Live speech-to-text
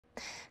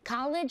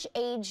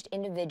College-aged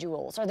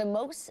individuals are the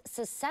most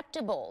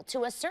susceptible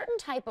to a certain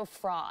type of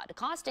fraud,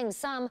 costing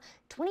some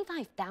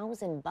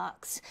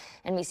 $25,000.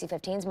 NBC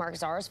 15's Mark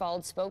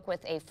Zarsfeld spoke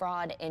with a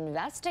fraud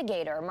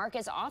investigator.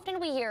 Marcus,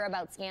 often we hear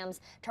about scams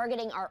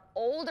targeting our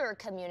older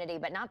community,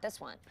 but not this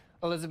one.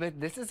 Elizabeth,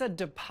 this is a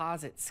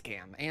deposit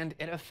scam, and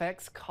it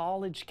affects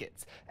college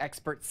kids.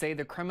 Experts say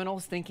the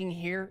criminal's thinking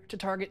here to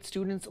target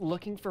students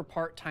looking for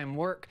part-time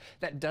work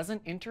that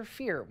doesn't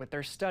interfere with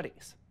their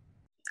studies.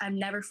 I've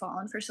never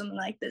fallen for something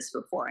like this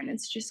before, and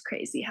it's just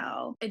crazy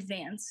how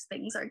advanced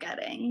things are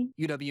getting.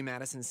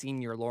 UW-Madison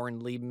senior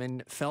Lauren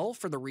Liebman fell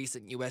for the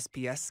recent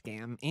USPS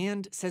scam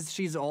and says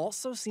she's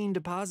also seen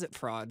deposit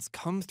frauds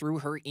come through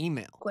her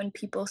email. When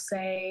people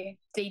say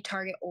they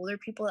target older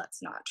people,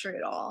 that's not true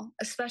at all.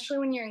 Especially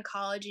when you're in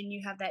college and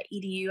you have that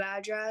EDU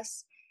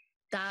address,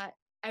 that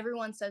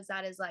everyone says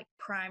that is like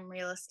prime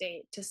real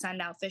estate to send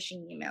out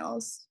phishing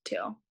emails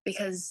to,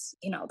 because,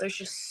 there's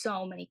just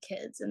so many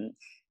kids and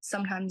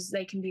sometimes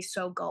they can be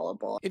so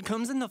gullible. It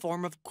comes in the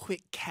form of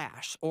quick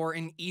cash, or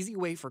an easy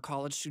way for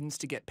college students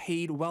to get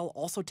paid while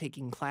also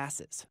taking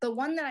classes. The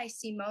one that I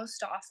see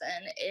most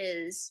often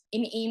is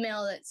an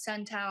email that's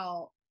sent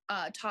out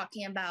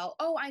talking about,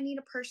 oh, I need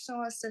a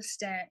personal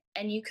assistant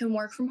and you can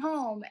work from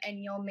home and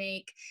you'll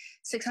make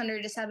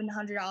 $600 to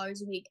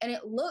 $700 a week. And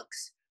it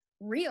looks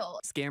real.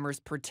 Scammers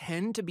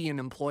pretend to be an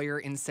employer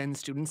and send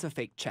students a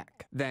fake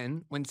check.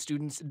 Then, when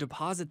students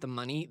deposit the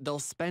money, they'll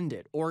spend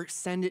it or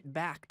send it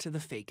back to the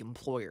fake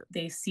employer.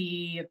 They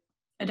see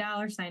a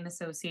dollar sign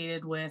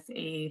associated with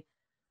a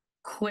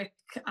quick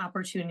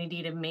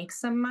opportunity to make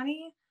some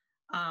money.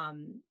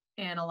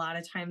 And a lot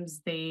of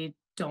times they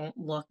don't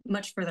look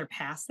much further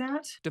past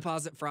that.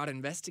 Deposit fraud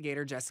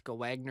investigator Jessica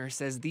Wagner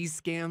says these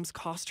scams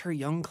cost her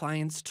young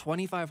clients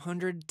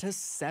 $2,500 to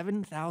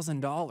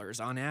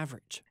 $7,000 on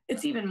average.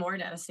 It's even more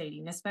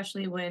devastating,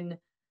 especially when,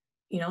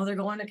 they're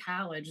going to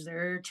college,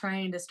 they're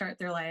trying to start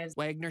their lives.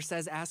 Wagner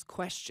says ask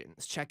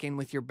questions, check in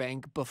with your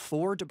bank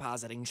before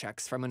depositing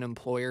checks from an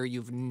employer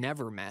you've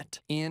never met,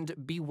 and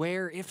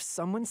beware if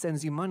someone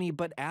sends you money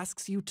but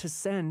asks you to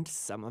send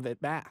some of it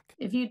back.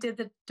 If you did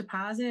the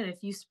deposit,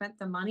 if you spent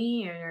the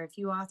money, or if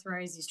you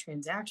authorize these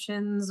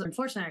transactions,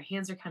 unfortunately our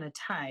hands are kind of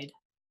tied.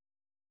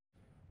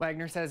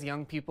 Wagner says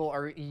young people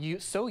are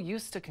so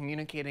used to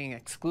communicating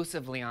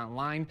exclusively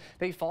online,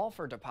 they fall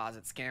for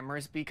deposit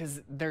scammers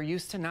because they're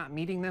used to not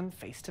meeting them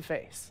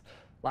face-to-face.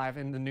 Live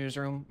in the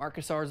newsroom,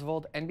 Marcus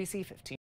Zarsfeld, NBC 15.